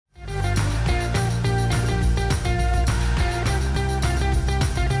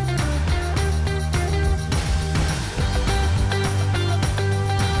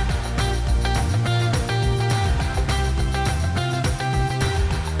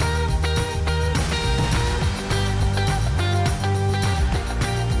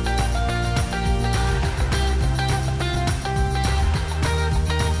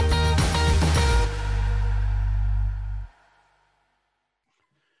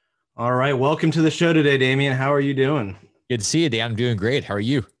All right, welcome to the show today, Damion. How are you doing? Good to see you, Dan. I'm doing great. How are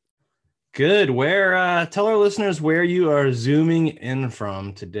you? Good. Tell our listeners where you are zooming in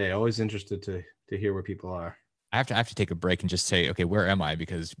from today. Always interested to hear where people are. I have to take a break and just say, okay, where am I?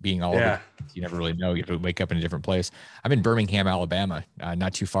 Because being all over the Yeah. place, you never really know. You have to wake up in a different place. I'm in Birmingham, Alabama,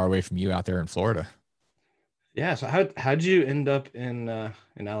 not too far away from you out there in Florida. Yeah. So how'd you end up in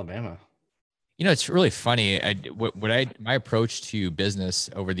Alabama? It's really funny. My approach to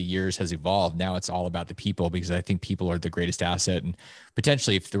business over the years has evolved. Now it's all about the people because I think people are the greatest asset, and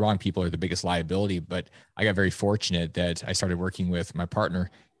potentially, if the wrong people are the biggest liability. But I got very fortunate that I started working with my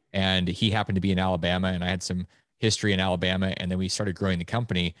partner, and he happened to be in Alabama, and I had some history in Alabama, and then we started growing the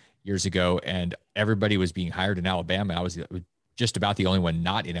company years ago, and everybody was being hired in Alabama. I was just about the only one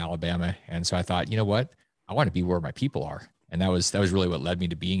not in Alabama, and so I thought, you know what? I want to be where my people are, and that was really what led me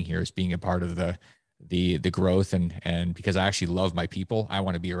to being here, is being a part of the growth, and because I actually love my people, I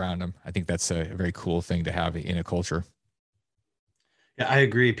want to be around them. I think that's a very cool thing to have in a culture. Yeah, I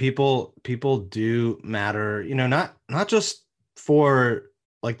agree. People do matter. Not just for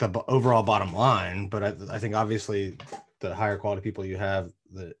like the overall bottom line, but I think obviously the higher quality people you have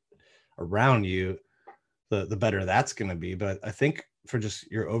the around you, the better that's going to be. But I think for just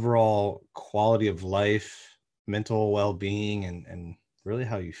your overall quality of life, mental well-being, and really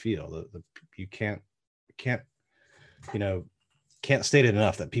how you feel, you can't you know can't state it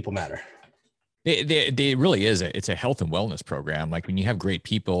enough that people matter. They really is it's a health and wellness program. Like when you have great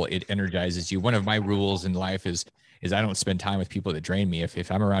people, it energizes you. One of my rules in life is I don't spend time with people that drain me.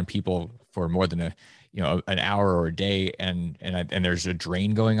 If I'm around people for more than an hour or a day, and there's a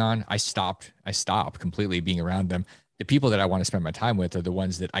drain going on, I stop completely being around them. The people that I want to spend my time with are the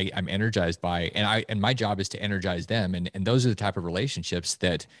ones that I'm energized by, and my job is to energize them. And those are the type of relationships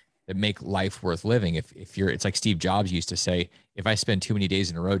that make life worth living. If you're, it's like Steve Jobs used to say, if I spend too many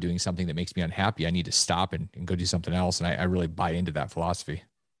days in a row doing something that makes me unhappy, I need to stop and go do something else. And I really buy into that philosophy.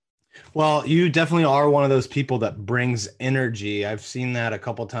 Well, you definitely are one of those people that brings energy. I've seen that a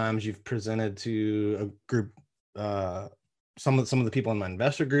couple times. You've presented to a group, uh, some of the people in my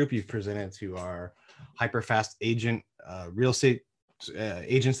investor group. You've presented to our hyper fast agent, real estate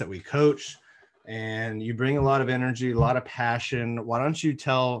agents that we coach, and you bring a lot of energy, a lot of passion. Why don't you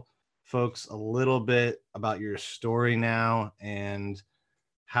tell folks a little bit about your story now and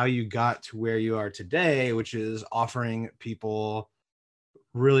how you got to where you are today, which is offering people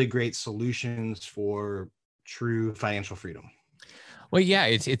really great solutions for true financial freedom. Well,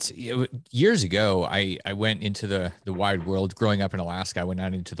 yeah, years ago, I went into the wide world. Growing up in Alaska, I went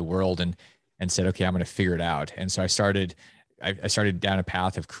out into the world and said, okay, I'm going to figure it out. And so I started down a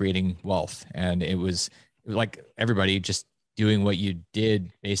path of creating wealth, and it was like everybody just doing what you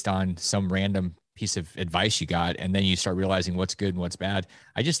did based on some random piece of advice you got, and then you start realizing what's good and what's bad.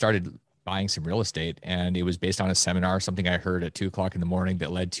 I just started buying some real estate, and it was based on a seminar, something I heard at 2 o'clock in the morning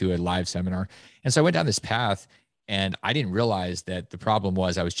that led to a live seminar. And so I went down this path, and I didn't realize that the problem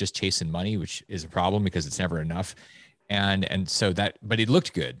was I was just chasing money, which is a problem because it's never enough. And so that, but it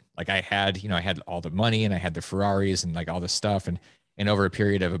looked good. Like I had all the money and I had the Ferraris and like all this stuff. And over a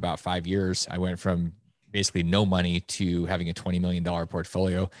period of about 5 years, I went from basically no money to having a $20 million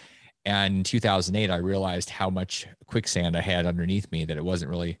portfolio. And in 2008, I realized how much quicksand I had underneath me, that it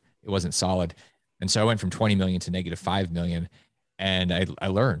wasn't solid. And so I went from 20 million to negative 5 million. And I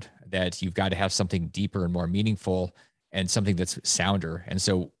learned that you've got to have something deeper and more meaningful and something that's sounder. And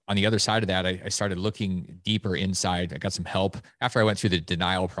so on the other side of that, I started looking deeper inside. I got some help after I went through the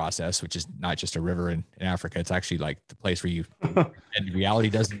denial process, which is not just a river in Africa. It's actually like the place where and reality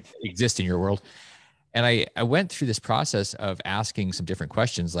doesn't exist in your world. And I went through this process of asking some different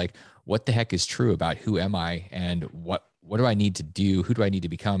questions, like what the heck is true about who am I, and what do I need to do? Who do I need to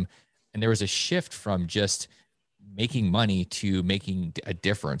become? And there was a shift from just making money to making a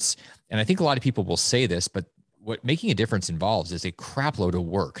difference. And I think a lot of people will say this, but what making a difference involves is a crap load of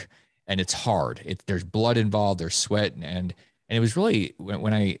work, and it's hard. There's blood involved, there's sweat, and it was really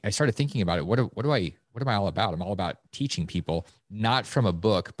when I started thinking about it, what am I all about? I'm all about teaching people, not from a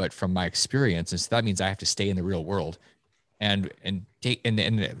book, but from my experience. And so that means I have to stay in the real world. And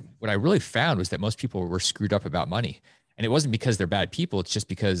what I really found was that most people were screwed up about money. And it wasn't because they're bad people, it's just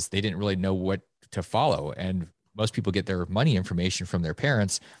because they didn't really know what to follow. And most people get their money information from their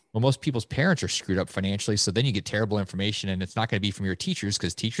parents. Well, most people's parents are screwed up financially. So then you get terrible information, and it's not going to be from your teachers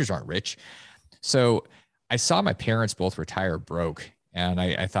because teachers aren't rich. So I saw my parents both retire broke, and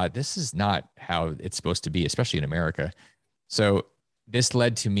I thought this is not how it's supposed to be, especially in America. So this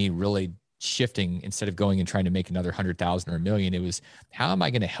led to me really shifting. Instead of going and trying to make another 100,000 or a million, it was, how am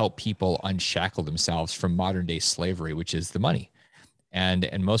I going to help people unshackle themselves from modern day slavery, which is the money? And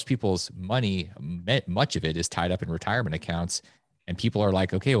most people's money, much of it is tied up in retirement accounts. And people are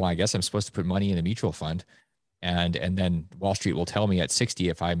like, okay, well, I guess I'm supposed to put money in a mutual fund. And then Wall Street will tell me at 60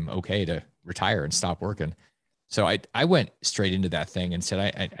 if I'm okay to retire and stop working. So I went straight into that thing and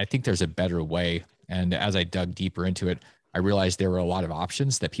said, I think there's a better way. And as I dug deeper into it, I realized there were a lot of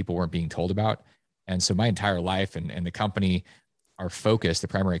options that people weren't being told about. And so my entire life and the company are focused, the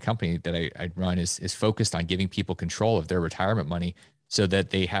primary company that I run is focused on giving people control of their retirement money so that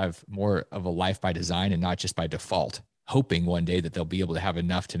they have more of a life by design and not just by default, hoping one day that they'll be able to have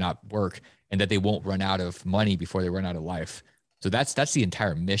enough to not work and that they won't run out of money before they run out of life. So that's the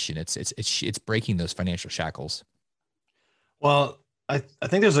entire mission. It's breaking those financial shackles. Well, I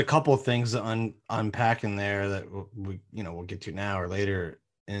think there's a couple of things to unpack in there that we'll get to now or later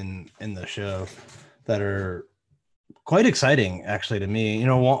in the show that are quite exciting actually to me.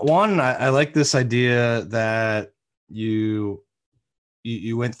 One, I like this idea that you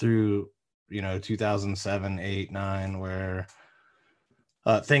went through 2007, 8, 9, where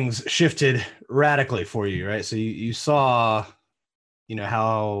things shifted radically for you, right? So you saw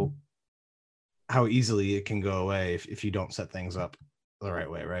how easily it can go away if you don't set things up the right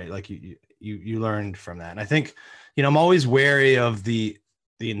way, right? Like you learned from that. And I think I'm always wary of the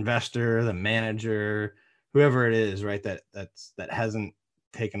investor, the manager, whoever it is, right, that hasn't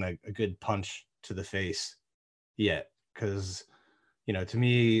taken a good punch to the face yet. Because to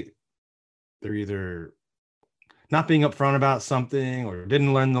me, they're either not being upfront about something, or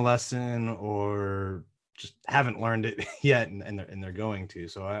didn't learn the lesson, or just haven't learned it yet, and they're going to.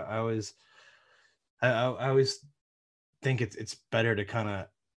 So I always think it's better to kind of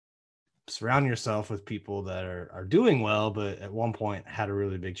surround yourself with people that are doing well, but at one point had a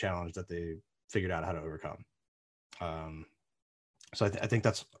really big challenge that they figured out how to overcome. So I think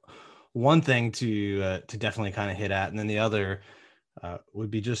that's one thing to definitely kind of hit at. And then the other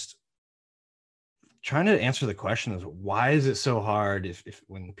would be just trying to answer the question is, why is it so hard if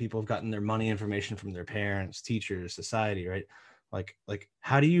when people have gotten their money information from their parents, teachers, society, right? Like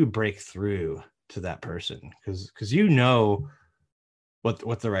how do you break through to that person? Because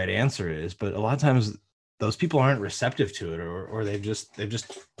what the right answer is, but a lot of times those people aren't receptive to it, or they've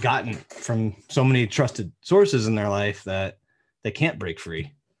just gotten from so many trusted sources in their life that they can't break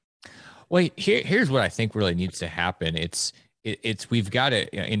free. Well, here's what I think really needs to happen. It's we've got to,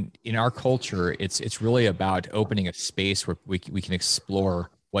 in our culture, it's really about opening a space where we can explore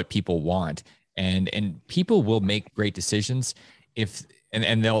what people want, and people will make great decisions if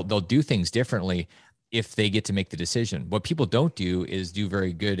and they'll do things differently if they get to make the decision. What people don't do is do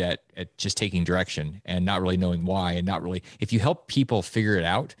very good at just taking direction and not really knowing why, and not really, if you help people figure it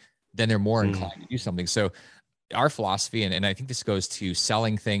out, then they're more inclined to do something. So our philosophy, and I think this goes to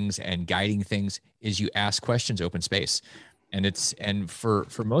selling things and guiding things, is you ask questions, open space. And for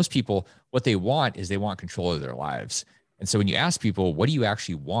most people, what they want is they want control of their lives. And so when you ask people, what do you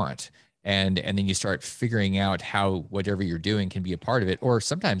actually want? And then you start figuring out how whatever you're doing can be a part of it. Or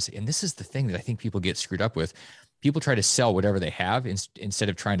sometimes, and this is the thing that I think people get screwed up with, people try to sell whatever they have instead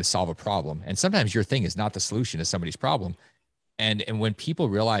of trying to solve a problem. And sometimes your thing is not the solution to somebody's problem. And when people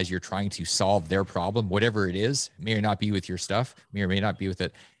realize you're trying to solve their problem, whatever it is, may or not be with your stuff, may or may not be with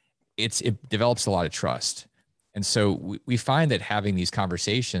it, it develops a lot of trust. And so we find that having these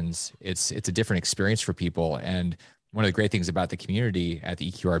conversations, it's a different experience for people. And one of the great things about the community at the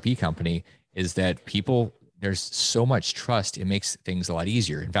EQRP company is that there's so much trust, it makes things a lot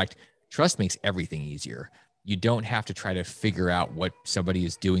easier. In fact, trust makes everything easier. You don't have to try to figure out what somebody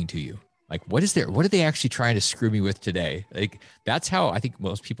is doing to you. Like, what are they actually trying to screw me with today? Like, that's how I think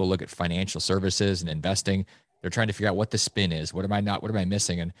most people look at financial services and investing. They're trying to figure out what the spin is. What am I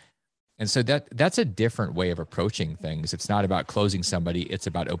missing? And so that's a different way of approaching things. It's not about closing somebody, it's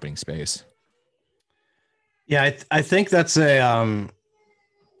about opening space. Yeah, I think that's an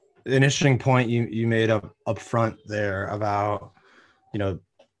interesting point you made up front there about,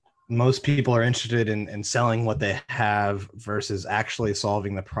 most people are interested in selling what they have versus actually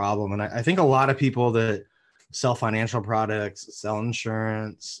solving the problem. And I think a lot of people that sell financial products, sell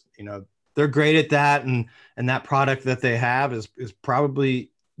insurance, they're great at that. And that product that they have is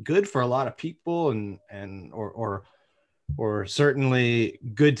probably good for a lot of people, or certainly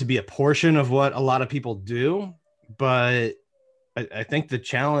good to be a portion of what a lot of people do. But I think the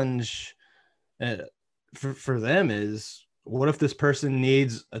challenge for them is, what if this person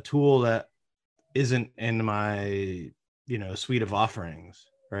needs a tool that isn't in my suite of offerings,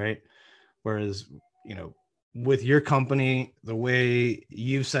 right? Whereas with your company, the way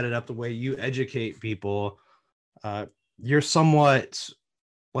you set it up, the way you educate people, you're somewhat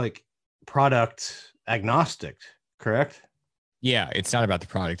like product agnostic, correct? Yeah, it's not about the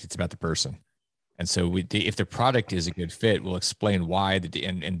product, it's about the person. And so if the product is a good fit, we'll explain why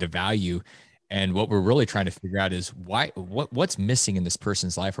and the value. And what we're really trying to figure out is what's missing in this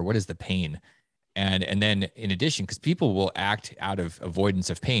person's life, or what is the pain. And then in addition, because people will act out of avoidance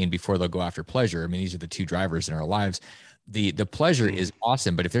of pain before they'll go after pleasure. I mean, these are the two drivers in our lives. The pleasure is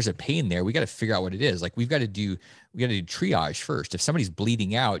awesome, but if there's a pain there, we got to figure out what it is. Like we got to do triage first. If somebody's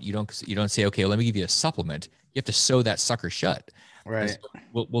bleeding out, you don't say, okay, let me give you a supplement. You have to sew that sucker shut. And so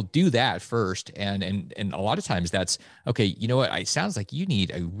Right. we'll do that first. And a lot of times that's okay. You know what? It sounds like you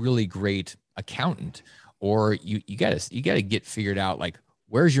need a really great accountant, or you gotta get figured out, like,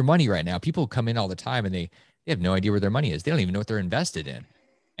 where's your money right now? People come in all the time and they have no idea where their money is. They don't even know what they're invested in.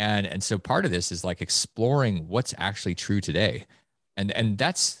 And so part of this is like exploring what's actually true today. And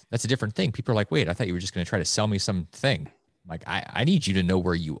that's a different thing. People are like, wait, I thought you were just going to try to sell me something. Like, I need you to know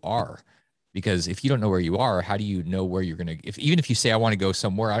where you are, because if you don't know where you are, how do you know where you're going to, even if you say, I want to go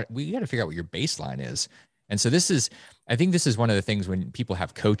somewhere, we got to figure out what your baseline is. And so I think this is one of the things when people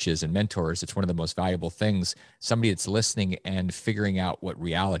have coaches and mentors, it's one of the most valuable things, somebody that's listening and figuring out what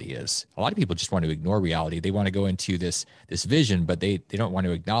reality is. A lot of people just want to ignore reality. They want to go into this vision, but they don't want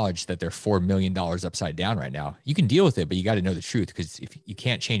to acknowledge that they're $4 million upside down right now. You can deal with it, but you got to know the truth, because if you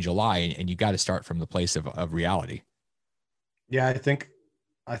can't change a lie, and you got to start from the place of reality. Yeah, I think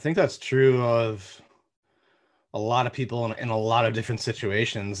that's true of a lot of people in a lot of different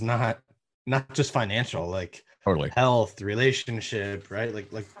situations, not just financial, like Totally. health, relationship, right?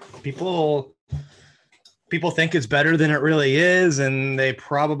 Like people think it's better than it really is, and they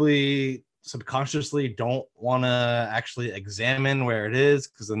probably subconsciously don't want to actually examine where it is,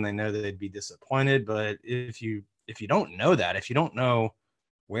 because then they know that they'd be disappointed. But if you don't know that, if you don't know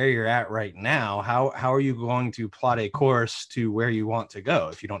where you're at right now, how are you going to plot a course to where you want to go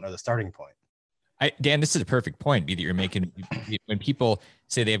if you don't know the starting point? Dan, this is a perfect point that you're making. When people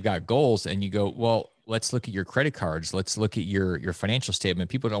say they've got goals, and you go, well, let's look at your credit cards, let's look at your financial statement.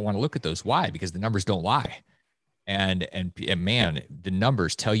 People don't want to look at those. Why? Because the numbers don't lie. And man, the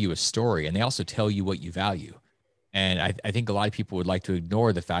numbers tell you a story, and they also tell you what you value. And I think a lot of people would like to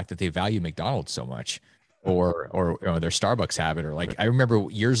ignore the fact that they value McDonald's so much, or their Starbucks habit. Or, like, I remember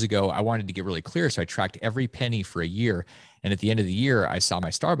years ago, I wanted to get really clear, so I tracked every penny for a year. And at the end of the year, I saw my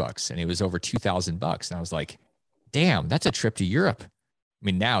Starbucks, and it was over $2,000, and I was like, "Damn, that's a trip to Europe." I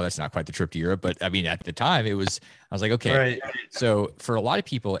mean, now that's not quite the trip to Europe, but I mean, at the time, it was. I was like, okay. Right. So for a lot of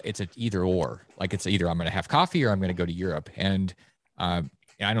people, it's an either or. Like, it's either I'm going to have coffee, or I'm going to go to Europe. And I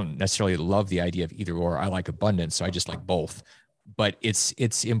don't necessarily love the idea of either or. I like abundance, so I just like both. But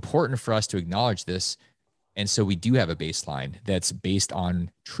it's important for us to acknowledge this, and so we do have a baseline that's based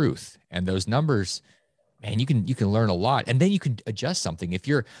on truth. And those numbers, man, you can learn a lot, and then you can adjust something.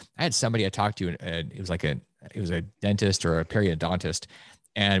 I had somebody I talked to, and it was a dentist or a periodontist,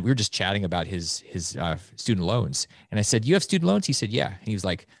 and we were just chatting about his student loans. And I said, "You have student loans?" He said, "Yeah." And he was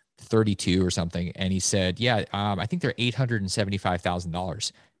like 32 or something, and he said, "Yeah, I think they're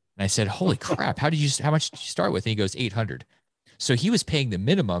 $875,000." And I said, "Holy crap! How much did you start with?" And he goes, 800. So he was paying the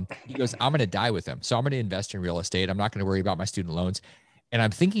minimum. He goes, "I'm going to die with them. So I'm going to invest in real estate. I'm not going to worry about my student loans." And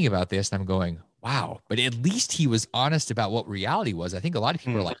I'm thinking about this, and I'm going, wow, but at least he was honest about what reality was. I think a lot of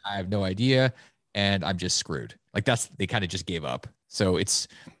people are like, I have no idea, and I'm just screwed. Like, they kind of just gave up. So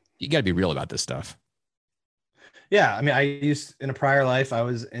you got to be real about this stuff. Yeah, I mean, in a prior life, I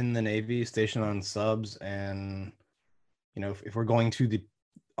was in the Navy, stationed on subs, and if we're going to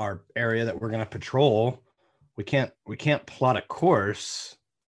our area that we're going to patrol, we can't plot a course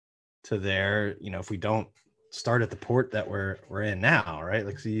to there, if we don't start at the port that we're in now, right?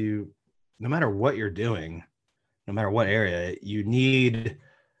 Like, so no matter what you're doing, no matter what area, you need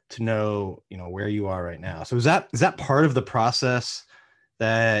to know, where you are right now. So is that part of the process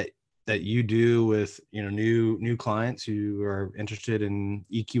that you do with, new clients who are interested in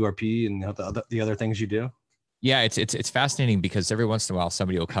EQRP and the other things you do? Yeah, it's fascinating, because every once in a while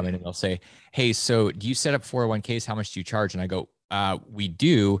somebody will come in and they'll say, "Hey, so do you set up 401ks? How much do you charge?" And I go, "We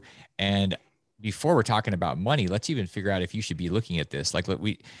do." And before we're talking about money, let's even figure out if you should be looking at this. Like,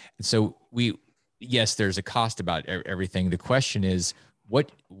 yes, there's a cost about everything. The question is, what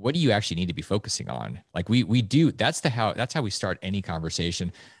do you actually need to be focusing on? Like, we do. That's how we start any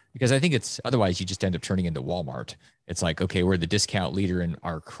conversation, because I think it's otherwise you just end up turning into Walmart. It's like, okay, we're the discount leader in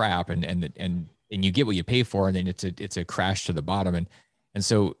our crap, and you get what you pay for, and then it's a crash to the bottom. And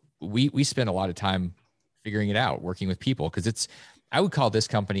so we spend a lot of time figuring it out, working with people, because I would call this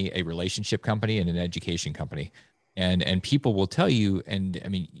company a relationship company and an education company. And people will tell you, and I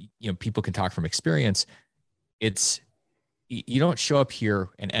mean, people can talk from experience. It's you don't show up here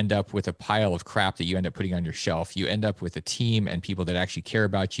and end up with a pile of crap that you end up putting on your shelf. You end up with a team and people that actually care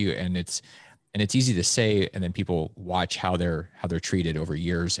about you. And it's easy to say, and then people watch how they're treated over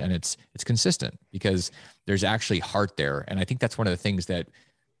years, and it's consistent because there's actually heart there. And I think that's one of the things that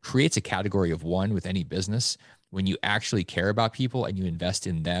creates a category of one with any business. When you actually care about people and you invest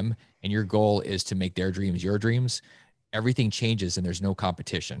in them, and your goal is to make their dreams your dreams, everything changes and there's no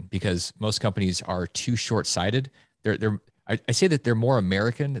competition, because most companies are too short-sighted. I say that they're more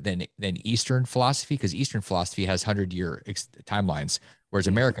American than Eastern philosophy, because Eastern philosophy has 100-year timelines, whereas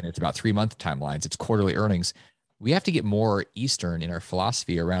American, it's about 3-month timelines. It's quarterly earnings. We have to get more Eastern in our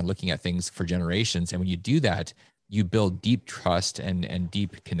philosophy around looking at things for generations. And when you do that, you build deep trust and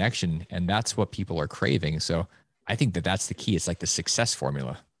deep connection. And that's what people are craving. So I think that that's the key. It's like the success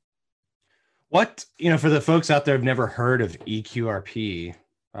formula. What, for the folks out there who've never heard of EQRP,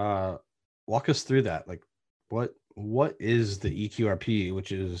 walk us through that. Like, what is the EQRP,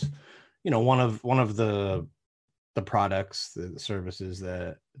 which is, one of the products, the services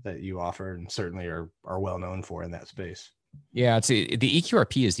that you offer, and certainly are well known for in that space. Yeah, the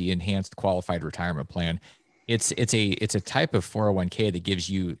EQRP is the Enhanced Qualified Retirement Plan. It's a type of 401k that gives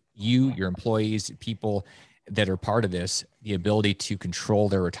you, your employees, people that are part of this, the ability to control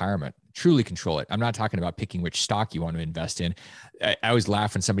their retirement, truly control it. I'm not talking about picking which stock you want to invest in. I always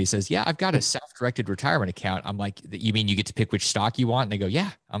laugh when somebody says, yeah, I've got a self-directed retirement account. I'm like, you mean you get to pick which stock you want? And they go, yeah.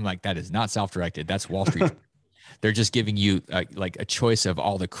 I'm like, that is not self-directed. That's Wall Street. They're just giving you like a choice of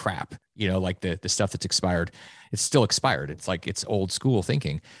all the crap, like the stuff that's expired. It's still expired. It's like, it's old school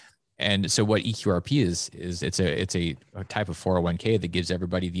thinking. And so what EQRP is it's a type of 401k that gives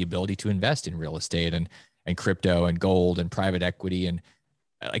everybody the ability to invest in real estate and crypto and gold and private equity and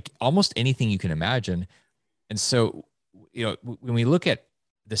like almost anything you can imagine. And so, when we look at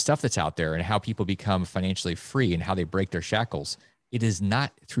the stuff that's out there and how people become financially free and how they break their shackles, it is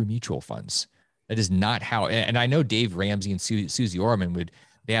not through mutual funds. That is not how, and I know Dave Ramsey and Susie Orman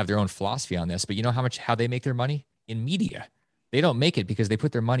they have their own philosophy on this, but you know how they make their money? In media. They don't make it because they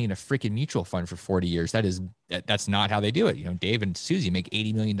put their money in a freaking mutual fund for 40 years. That's not how they do it. Dave and Susie make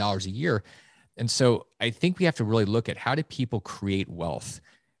 $80 million a year. And so I think we have to really look at how do people create wealth,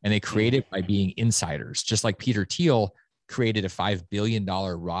 and they create it by being insiders. Just like Peter Thiel created a $5 billion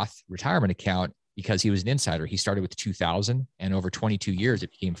Roth retirement account because he was an insider. He started with 2,000 and over 22 years,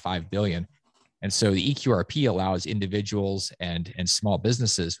 it became 5 billion. And so the EQRP allows individuals and small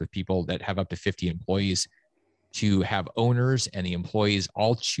businesses with people that have up to 50 employees to have owners and the employees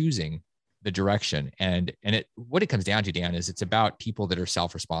all choosing the direction. And what it comes down to, Dan, is it's about people that are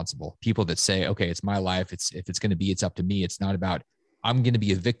self-responsible, people that say, okay, it's my life. If it's going to be, it's up to me. It's not about, I'm going to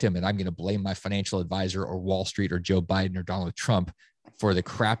be a victim and I'm going to blame my financial advisor or Wall Street or Joe Biden or Donald Trump for the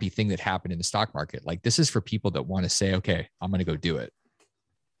crappy thing that happened in the stock market. Like, this is for people that want to say, okay, I'm going to go do it.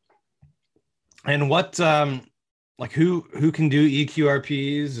 And what, like who can do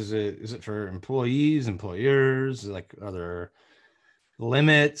EQRPs? Is it for employees, employers, like other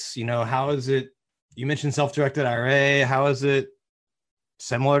limits? How is it? You mentioned self-directed IRA. How is it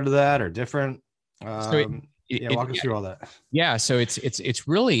similar to that or different? Walk us through all that. Yeah. So it's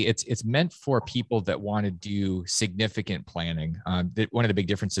really meant for people that want to do significant planning. One of the big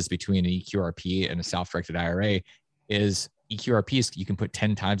differences between an EQRP and a self-directed IRA is EQRPs, you can put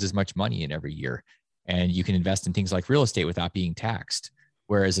 10 times as much money in every year, and you can invest in things like real estate without being taxed.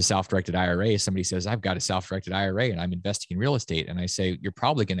 Whereas a self-directed IRA, somebody says, I've got a self-directed IRA and I'm investing in real estate. And I say, you're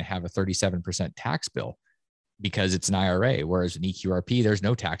probably going to have a 37% tax bill because it's an IRA. Whereas an EQRP, there's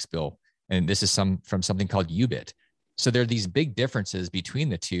no tax bill. And this is from something called UBIT. So there are these big differences between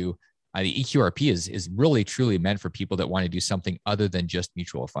the two. The EQRP is really, truly meant for people that want to do something other than just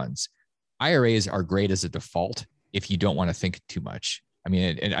mutual funds. IRAs are great as a default if you don't want to think too much. I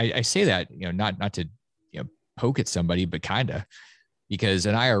mean, and I say that, not to, poke at somebody, but kind of, because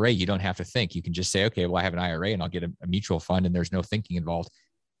an IRA, you don't have to think. You can just say, okay, well, I have an IRA and I'll get a mutual fund and there's no thinking involved.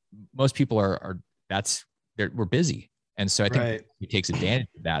 Most people we're busy. And so I think He takes advantage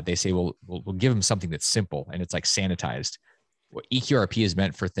of that. They say, well, we'll give them something that's simple and it's like sanitized. Well, EQRP is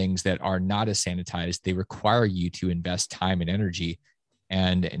meant for things that are not as sanitized. They require you to invest time and energy.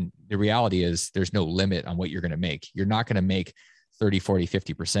 And the reality is there's no limit on what you're going to make. You're not going to make 30, 40,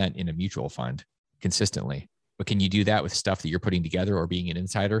 50% in a mutual fund consistently. But can you do that with stuff that you're putting together or being an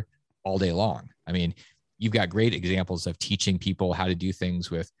insider all day long? I mean, you've got great examples of teaching people how to do things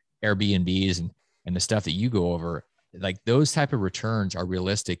with Airbnbs and the stuff that you go over. Like, those type of returns are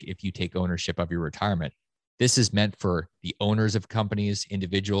realistic if you take ownership of your retirement. This is meant for the owners of companies,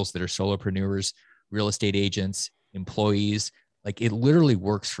 individuals that are solopreneurs, real estate agents, employees. Like, it literally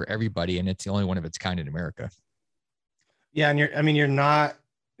works for everybody, and it's the only one of its kind in America. Yeah, and you're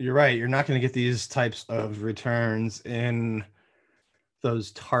right. You're not going to get these types of returns in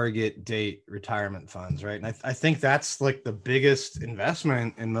those target date retirement funds, right? And I think that's like the biggest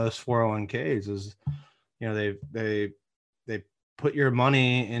investment in most 401ks is, they put your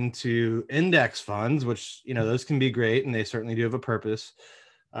money into index funds, which, those can be great and they certainly do have a purpose.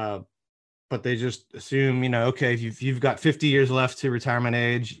 But they just assume, okay, if you've got 50 years left to retirement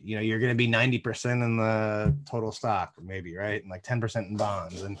age, you're going to be 90% in the total stock, maybe, right? And like 10% in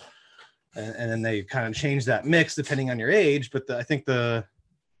bonds. And then they kind of change that mix depending on your age. But I think the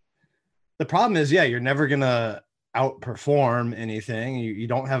problem is, yeah, you're never going to outperform anything. You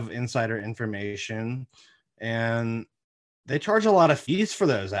don't have insider information, and they charge a lot of fees for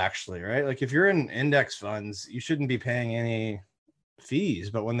those, actually, right? Like if you're in index funds, you shouldn't be paying any fees,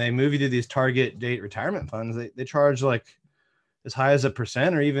 but when they move you to these target date retirement funds, they charge like as high as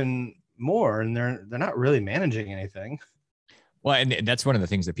 1% or even more, and they're not really managing anything. Well, and that's one of the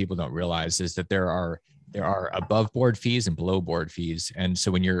things that people don't realize is that there are above board fees and below board fees. And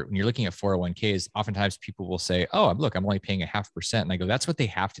so when you're looking at 401ks, oftentimes people will say, "Oh, look, I'm only paying 0.5%." And I go, "That's what they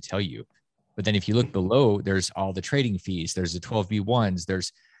have to tell you." But then if you look below, there's all the trading fees, there's the 12B1s,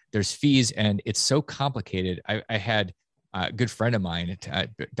 there's fees, and it's so complicated. I had a good friend of mine,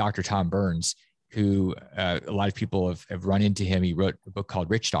 Dr. Tom Burns, who a lot of people have run into him. He wrote a book called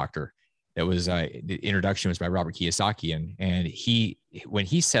Rich Doctor. That was the introduction was by Robert Kiyosaki, and he when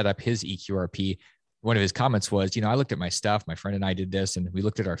he set up his EQRP, one of his comments was, I looked at my stuff, my friend and I did this, and we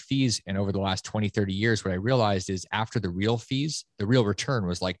looked at our fees, and over the last 20, 30 years, what I realized is after the real fees, the real return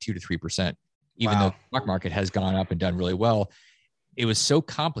was like 2 to 3%, even though Wow. the stock market has gone up and done really well. It was so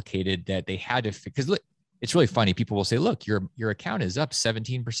complicated that they had to, because it's really funny. People will say, look, your account is up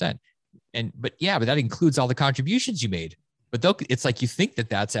 17%. But that includes all the contributions you made. But it's like you think that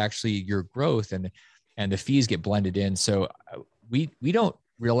that's actually your growth, and the fees get blended in. So we don't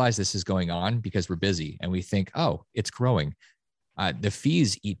realize this is going on because we're busy and we think, oh, it's growing. The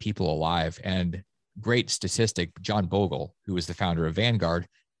fees eat people alive. And great statistic, John Bogle, who was the founder of Vanguard,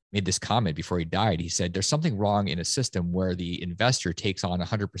 made this comment before he died. He said, there's something wrong in a system where the investor takes on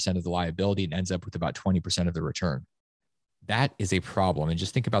 100% of the liability and ends up with about 20% of the return. That is a problem. And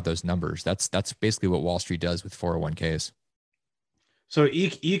just think about those numbers. That's basically what Wall Street does with 401ks. So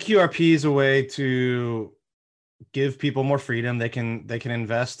EQRP is a way to give people more freedom. They can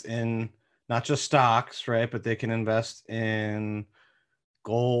invest in not just stocks, right? But they can invest in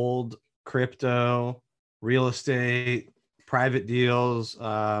gold, crypto, real estate, private deals.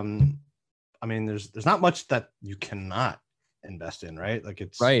 There's not much that you cannot invest in, right? Like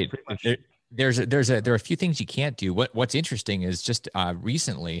it's Right. pretty much. There are a few things you can't do. What's interesting is just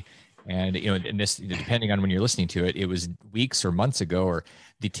recently, and and this, depending on when you're listening to it, it was weeks or months ago, or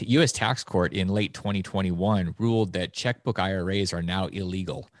the U.S. tax court in late 2021 ruled that checkbook IRAs are now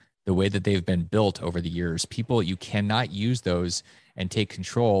illegal. The way that they've been built over the years, you cannot use those and take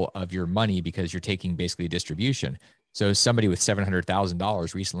control of your money because you're taking basically a distribution. So somebody with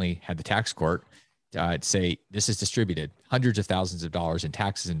 $700,000 recently had the tax court say this is distributed hundreds of thousands of dollars in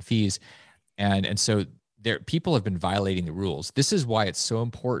taxes and fees, and so people have been violating the rules. This is why it's so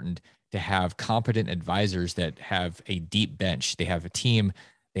important to have competent advisors that have a deep bench. They have a team.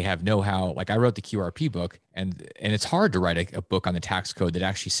 They have know-how. Like I wrote the QRP book, and it's hard to write a book on the tax code that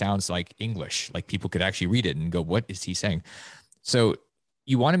actually sounds like English, like people could actually read it and go, "What is he saying?" So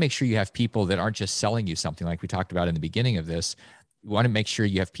you want to make sure you have people that aren't just selling you something, like we talked about in the beginning of this. You want to make sure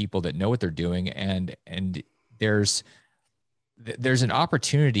you have people that know what they're doing, and there's an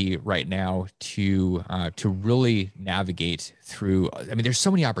opportunity right now to really navigate through. I mean, there's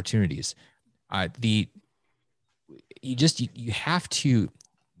so many opportunities. You have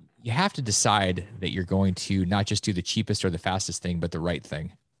to decide that you're going to not just do the cheapest or the fastest thing, but the right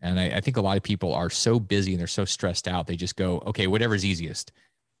thing. And I think a lot of people are so busy and they're so stressed out. They just go, okay, whatever's easiest.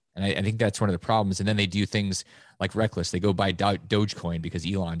 And I think that's one of the problems. And then they do things like reckless. They go buy Dogecoin because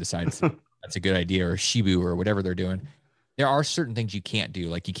Elon decides that's a good idea, or Shibu, or whatever they're doing. There are certain things you can't do,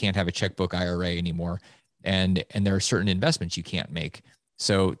 like you can't have a checkbook IRA anymore, and there are certain investments you can't make.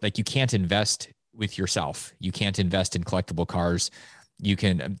 So like you can't invest with yourself. You can't invest in collectible cars. You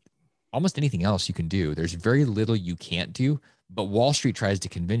can almost anything else you can do. There's very little you can't do. But Wall Street tries to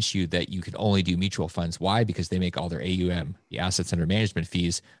convince you that you can only do mutual funds. Why? Because they make all their AUM, the assets under management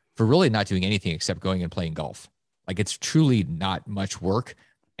fees, for really not doing anything except going and playing golf. Like it's truly not much work.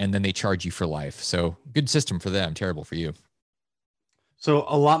 And then they charge you for life. So good system for them, terrible for you. So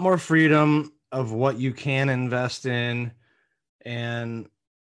a lot more freedom of what you can invest in, and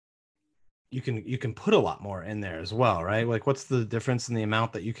you can put a lot more in there as well, right? Like what's the difference in the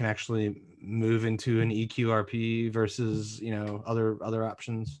amount that you can actually move into an EQRP versus, you know, other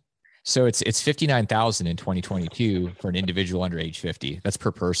options? So it's 59,000 in 2022 for an individual under age 50. That's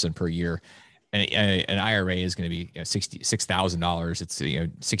per person per year. And an IRA is going to be, you know, $66,000. It's, you know,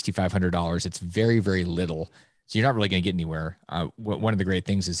 $6,500. It's very, very little. So you're not really going to get anywhere. One of the great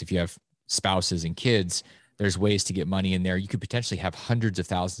things is if you have spouses and kids, there's ways to get money in there. You could potentially have hundreds of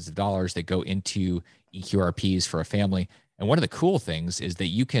thousands of dollars that go into EQRPs for a family. And one of the cool things is that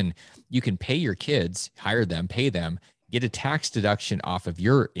you can pay your kids, hire them, pay them, get a tax deduction off of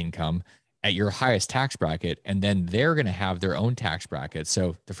your income at your highest tax bracket, and then they're going to have their own tax bracket.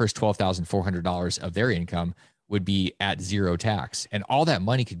 So the first $12,400 of their income would be at zero tax, and all that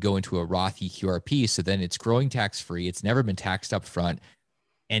money could go into a Roth EQRP. So then it's growing tax free. It's never been taxed up front.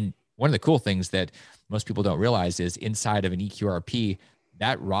 And one of the cool things that most people don't realize is inside of an EQRP,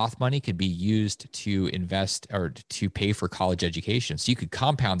 that Roth money could be used to invest or to pay for college education. So you could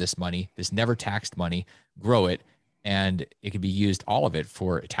compound this money, this never taxed money, grow it, and it could be used, all of it,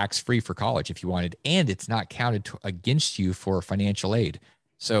 for tax-free for college if you wanted. And it's not counted against you for financial aid.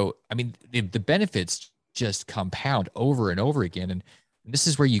 So, I mean, the benefits just compound over and over again. And this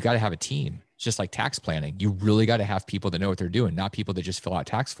is where you got to have a team. It's just like tax planning. You really got to have people that know what they're doing, not people that just fill out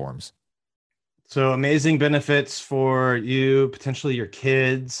tax forms. So amazing benefits for you, potentially your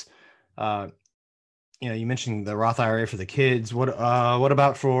kids. You know, you mentioned the Roth IRA for the kids. What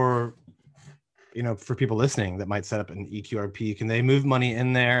about for, you know, for people listening that might set up an EQRP? Can they move money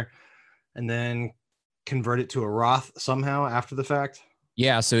in there and then convert it to a Roth somehow after the fact?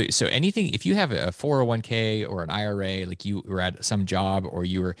 Yeah. So anything, if you have a 401k or an IRA, like you were at some job, or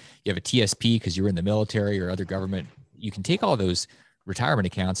you have a TSP because you were in the military or other government, you can take all those retirement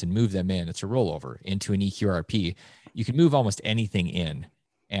accounts and move them in. It's a rollover into an EQRP. You can move almost anything in,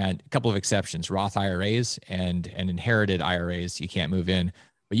 and a couple of exceptions: Roth IRAs and inherited IRAs you can't move in.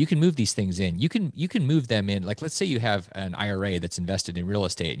 But you can move these things in. You can move them in. Like, let's say you have an IRA that's invested in real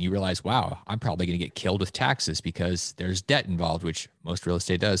estate, and you realize, wow, I'm probably going to get killed with taxes because there's debt involved, which most real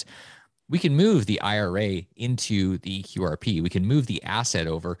estate does. We can move the IRA into the EQRP. We can move the asset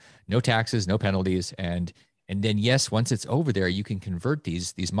over, no taxes, no penalties, and then, yes, once it's over there, you can convert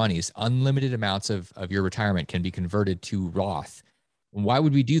these monies. Unlimited amounts of your retirement can be converted to Roth. Why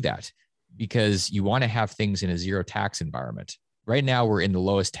would we do that? Because you want to have things in a zero tax environment. Right now, we're in the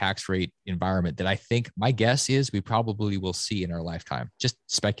lowest tax rate environment that I think, my guess is, we probably will see in our lifetime. Just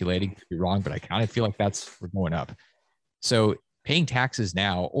speculating, could be wrong, but I kind of feel like we're going up. So paying taxes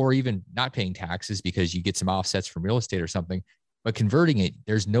now, or even not paying taxes because you get some offsets from real estate or something, but converting it,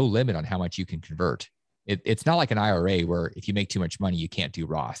 there's no limit on how much you can convert. It's not like an IRA where if you make too much money, you can't do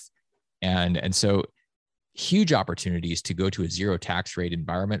Roth. And so huge opportunities to go to a zero tax rate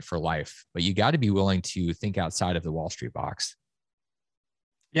environment for life, but you got to be willing to think outside of the Wall Street box.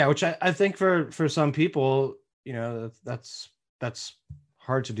 Yeah, which I think for some people, you know, that's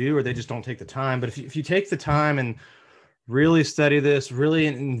hard to do, or they just don't take the time. But if you take the time and really study this, really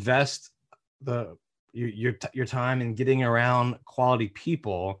invest your time in getting around quality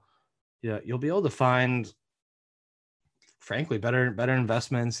people, yeah, you'll be able to find, frankly, better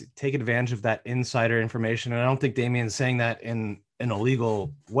investments, take advantage of that insider information. And I don't think Damion's saying that in a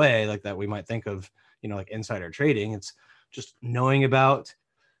legal way, like that we might think of, you know, like insider trading. It's just knowing about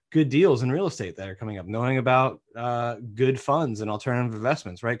good deals in real estate that are coming up, knowing about good funds and alternative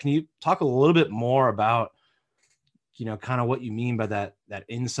investments, right? Can you talk a little bit more about, you know, kind of what you mean by that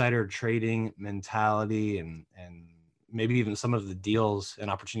insider trading mentality, and maybe even some of the deals and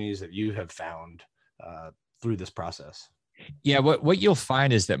opportunities that you have found through this process? Yeah, what you'll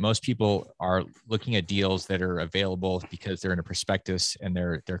find is that most people are looking at deals that are available because they're in a prospectus and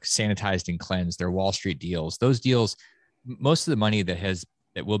they're sanitized and cleansed. They're Wall Street deals. Those deals, most of the money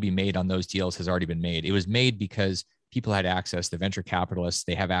that will be made on those deals has already been made. It was made because people had access. The venture capitalists,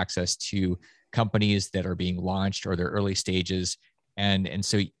 they have access to companies that are being launched or their early stages. And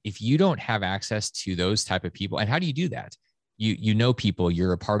so if you don't have access to those type of people, and how do you do that? You know people,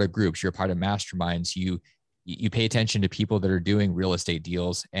 you're a part of groups, you're a part of masterminds, you pay attention to people that are doing real estate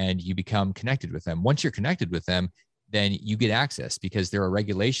deals, and you become connected with them. Once you're connected with them, then you get access because there are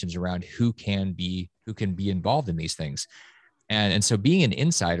regulations around who can be involved in these things. And so being an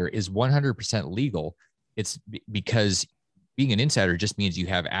insider is 100% legal. It's because being an insider just means you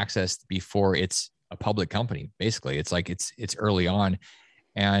have access before it's a public company. Basically, it's like it's early on,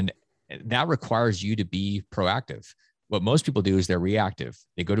 and that requires you to be proactive. What most people do is they're reactive.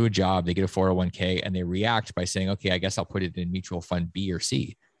 They go to a job, they get a 401k, and they react by saying, okay, I guess I'll put it in mutual fund B or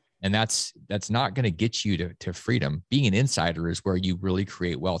C. And that's not going to get you to freedom. Being an insider is where you really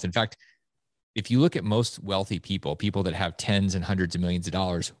create wealth. In fact, if you look at most wealthy people, people that have tens and hundreds of millions of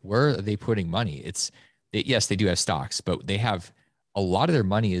dollars, where are they putting money? Yes, they do have stocks, but they have a lot of their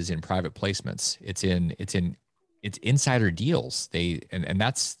money is in private placements. It's insider deals.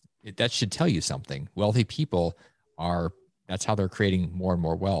 That should tell you something. Wealthy people are, that's how they're creating more and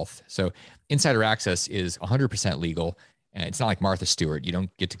more wealth. So insider access is 100% legal. And it's not like Martha Stewart. You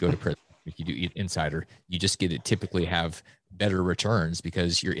don't get to go to prison if you do eat insider. You just get to typically have better returns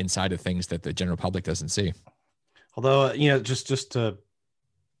because you're inside of things that the general public doesn't see. Although, just to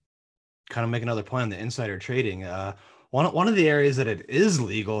kind of make another point on the insider trading, one of the areas that it is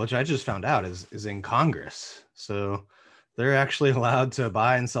legal, which I just found out, is in Congress. So they're actually allowed to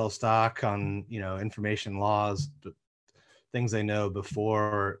buy and sell stock on, information laws, things they know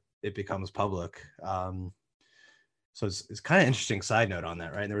before it becomes public. So it's kind of interesting side note on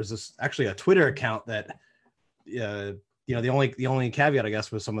that, right? And there was this actually a Twitter account that, the only caveat, I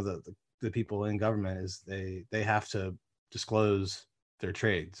guess, with some of the people in government is they have to disclose their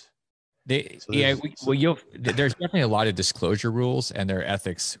trades. There's definitely a lot of disclosure rules and there are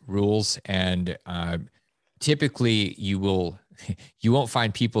ethics rules, and typically you won't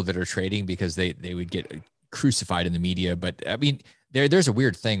find people that are trading because they would get crucified in the media. But I mean, there's a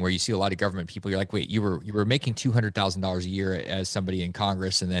weird thing where you see a lot of government people. You're like, wait, you were making $200,000 a year as somebody in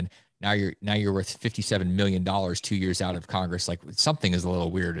Congress, and then now you're worth $57 million 2 years out of Congress. Like something is a little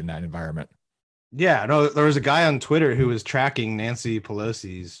weird in that environment. Yeah, no, there was a guy on Twitter who was tracking Nancy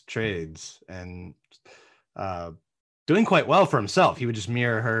Pelosi's trades and doing quite well for himself. He would just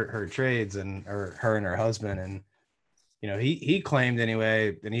mirror her trades or her and her husband. And, he claimed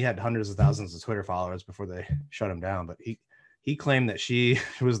anyway, and he had hundreds of thousands of Twitter followers before they shut him down. But he claimed that she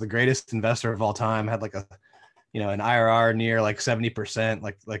was the greatest investor of all time, had like an IRR near like 70%,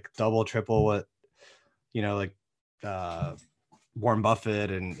 like double, triple what, Warren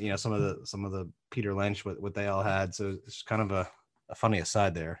Buffett and some of the Peter Lynch, what they all had. So it's kind of a funny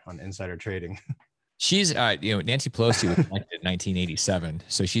aside there on insider trading. She's Nancy Pelosi was elected in 1987,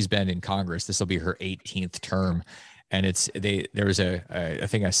 so she's been in Congress. This will be her 18th term, and there was a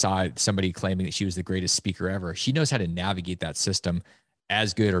thing I saw, somebody claiming that she was the greatest speaker ever. She knows how to navigate that system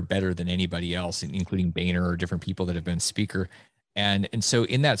as good or better than anybody else, including Boehner or different people that have been speaker. And so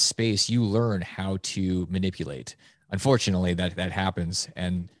in that space, you learn how to manipulate. Unfortunately, that happens,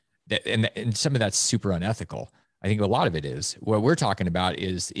 and some of that's super unethical. I think a lot of it is. What we're talking about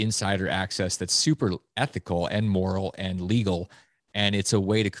is insider access that's super ethical and moral and legal, and it's a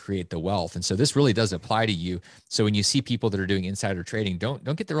way to create the wealth. And so this really does apply to you. So when you see people that are doing insider trading, don't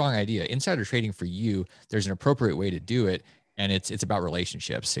get the wrong idea. Insider trading for you, there's an appropriate way to do it, and it's about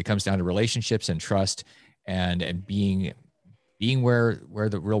relationships. It comes down to relationships and trust, and being where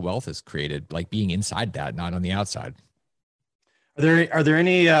the real wealth is created, like being inside that, not on the outside. Are there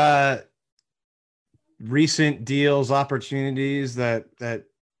any recent deals, opportunities that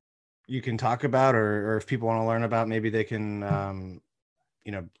you can talk about, or if people want to learn about, maybe they can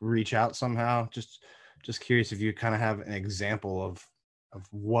reach out somehow? Just curious if you kind of have an example of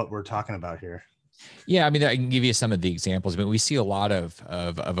what we're talking about here. Yeah, I mean, I can give you some of the examples. I mean, we see a lot of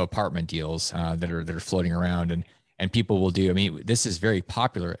apartment deals that are floating around, and people will do. I mean, this is very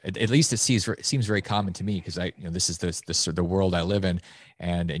popular. At least it seems very common to me, because this is the world I live in,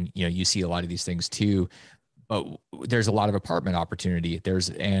 and you see a lot of these things too. But there's a lot of apartment opportunity.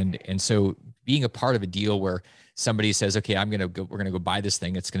 And so being a part of a deal where somebody says, okay, we're gonna go buy this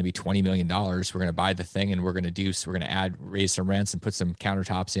thing. It's gonna be $20 million. We're gonna buy the thing, and we're gonna raise some rents and put some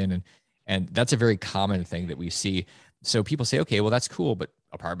countertops in, and that's a very common thing that we see. So people say, okay, well, that's cool, but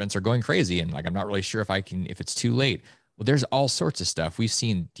apartments are going crazy, and like I'm not really sure if it's too late. Well, there's all sorts of stuff. We've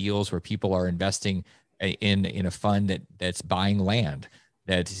seen deals where people are investing in a fund that's buying land,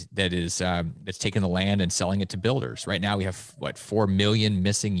 that's taking the land and selling it to builders. Right now, we have 4 million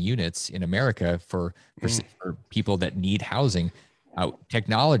missing units in America for people that need housing.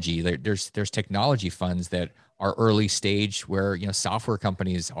 Technology, there's technology funds that are early stage, where software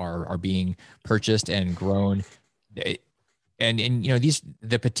companies are being purchased and grown. And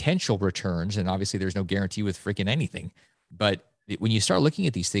the potential returns, and obviously there's no guarantee with freaking anything, but when you start looking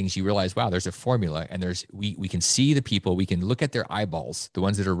at these things, you realize, wow, there's a formula, and we can see the people, we can look at their eyeballs, the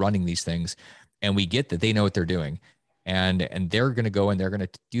ones that are running these things, and we get that they know what they're doing, and they're going to go and they're going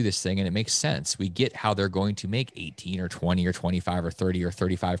to do this thing, and it makes sense. We get how they're going to make 18 or 20 or 25 or 30 or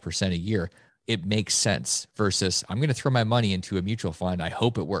 35% a year. It makes sense versus I'm going to throw my money into a mutual fund. I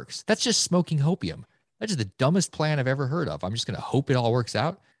hope it works. That's just smoking hopium. That's just the dumbest plan I've ever heard of. I'm just going to hope it all works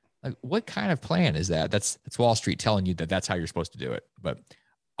out. Like, what kind of plan is that? That's Wall Street telling you that that's how you're supposed to do it. But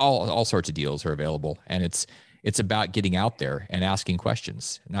all sorts of deals are available, and it's about getting out there and asking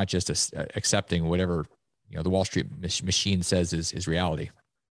questions, not just accepting whatever, the Wall Street machine says is reality.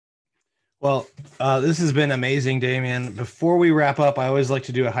 Well, this has been amazing, Damion. Before we wrap up, I always like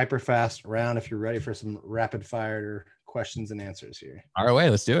to do a hyper fast round if you're ready for some rapid fire questions and answers here. All right,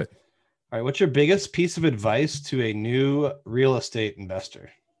 let's do it. All right. What's your biggest piece of advice to a new real estate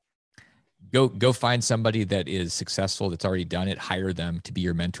investor? Go find somebody that is successful, that's already done it. Hire them to be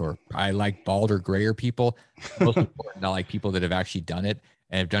your mentor. I like bald or grayer people. Most important, I like people that have actually done it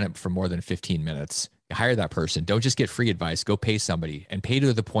and have done it for more than 15 minutes. Hire that person. Don't just get free advice. Go pay somebody, and pay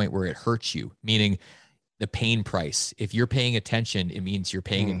to the point where it hurts you, meaning the pain price. If you're paying attention, it means you're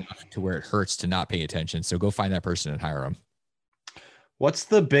paying enough to where it hurts to not pay attention. So go find that person and hire them. What's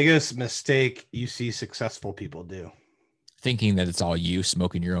the biggest mistake you see successful people do? Thinking that it's all you,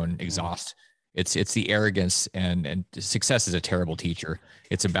 smoking your own exhaust. It's the arrogance, and success is a terrible teacher.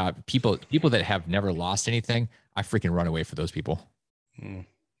 It's about people that have never lost anything. I freaking run away for those people.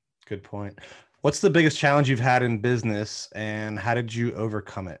 Good point. What's the biggest challenge you've had in business, and how did you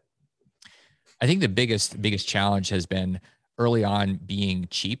overcome it? I think the biggest challenge has been early on being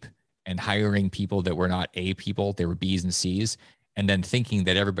cheap and hiring people that were not A people. They were B's and C's, and then thinking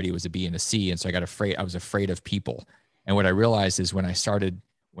that everybody was a B and a C. And so I was afraid of people. And what I realized is when I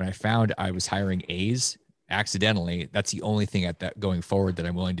found I was hiring A's accidentally, that's the only thing going forward that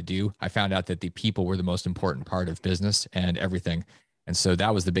I'm willing to do. I found out that the people were the most important part of business and everything. And so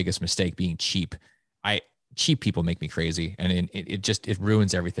that was the biggest mistake, being cheap. Cheap people make me crazy, and it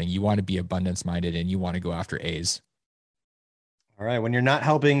ruins everything. You want to be abundance minded, and you want to go after A's. All right. When you're not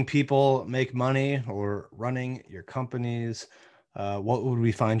helping people make money or running your companies, what would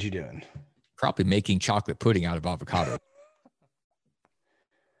we find you doing? Probably making chocolate pudding out of avocado.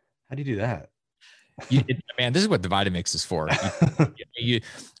 How do you do that? Man, this is what the Vitamix is for.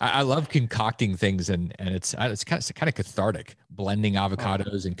 I love concocting things, and it's kind of cathartic. Blending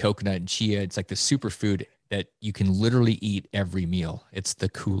avocados and coconut and chia. It's like the superfood that you can literally eat every meal. It's the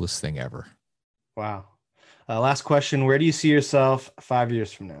coolest thing ever. Wow. Last question. Where do you see yourself 5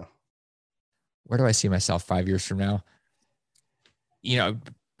 years from now? Where do I see myself 5 years from now?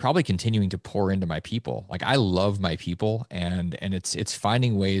 Probably continuing to pour into my people. Like, I love my people, and it's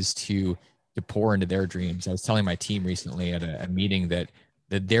finding ways to pour into their dreams. I was telling my team recently at a meeting that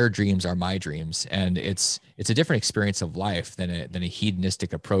their dreams are my dreams, and it's a different experience of life than a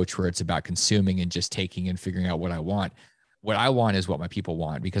hedonistic approach where it's about consuming and just taking and figuring out what I want. What I want is what my people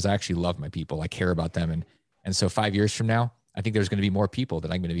want, because I actually love my people. I care about them, and so 5 years from now, I think there's going to be more people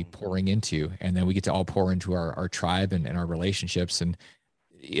that I'm going to be pouring into, and then we get to all pour into our tribe and our relationships. And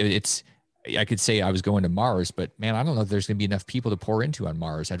I could say I was going to Mars, but man, I don't know if there's going to be enough people to pour into on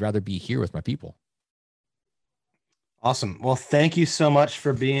Mars. I'd rather be here with my people. Awesome. Well, thank you so much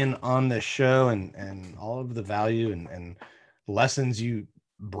for being on this show, and all of the value and lessons you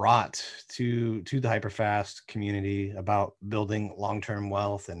brought to the Hyperfast community about building long-term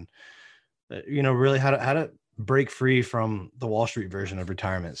wealth, and really how to break free from the Wall Street version of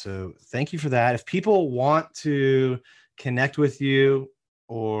retirement. So thank you for that. If people want to connect with you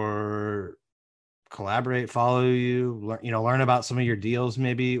or collaborate, follow you, learn about some of your deals,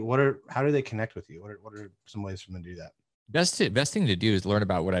 maybe, how do they connect with you? What are some ways for them to do that? Best thing to do is learn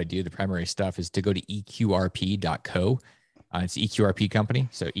about what I do. The primary stuff is to go to eqrp.co. It's EQRP company.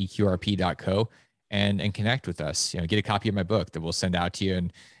 So eqrp.co, and connect with us, get a copy of my book that we'll send out to you.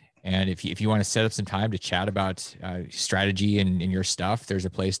 And if you want to set up some time to chat about strategy and your stuff, there's a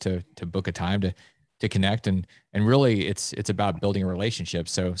place to book a time to connect. And really it's about building a relationship.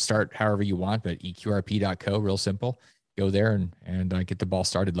 So start however you want, but eqrp.co, real simple. Go there and get the ball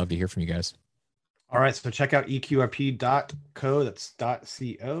started. Love to hear from you guys. All right. So check out eqrp.co. That's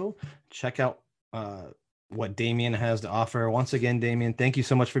 .co. Check out what Damion has to offer. Once again, Damion, thank you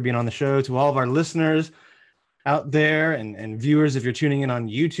so much for being on the show. To all of our listeners out there and viewers, if you're tuning in on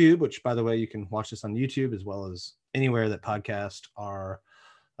YouTube, which, by the way, you can watch this on YouTube as well as anywhere that podcasts are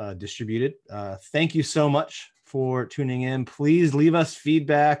distributed. Thank you so much for tuning in. Please leave us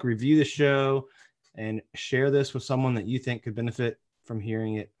feedback, review the show, and share this with someone that you think could benefit from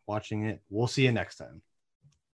hearing it, watching it. We'll see you next time.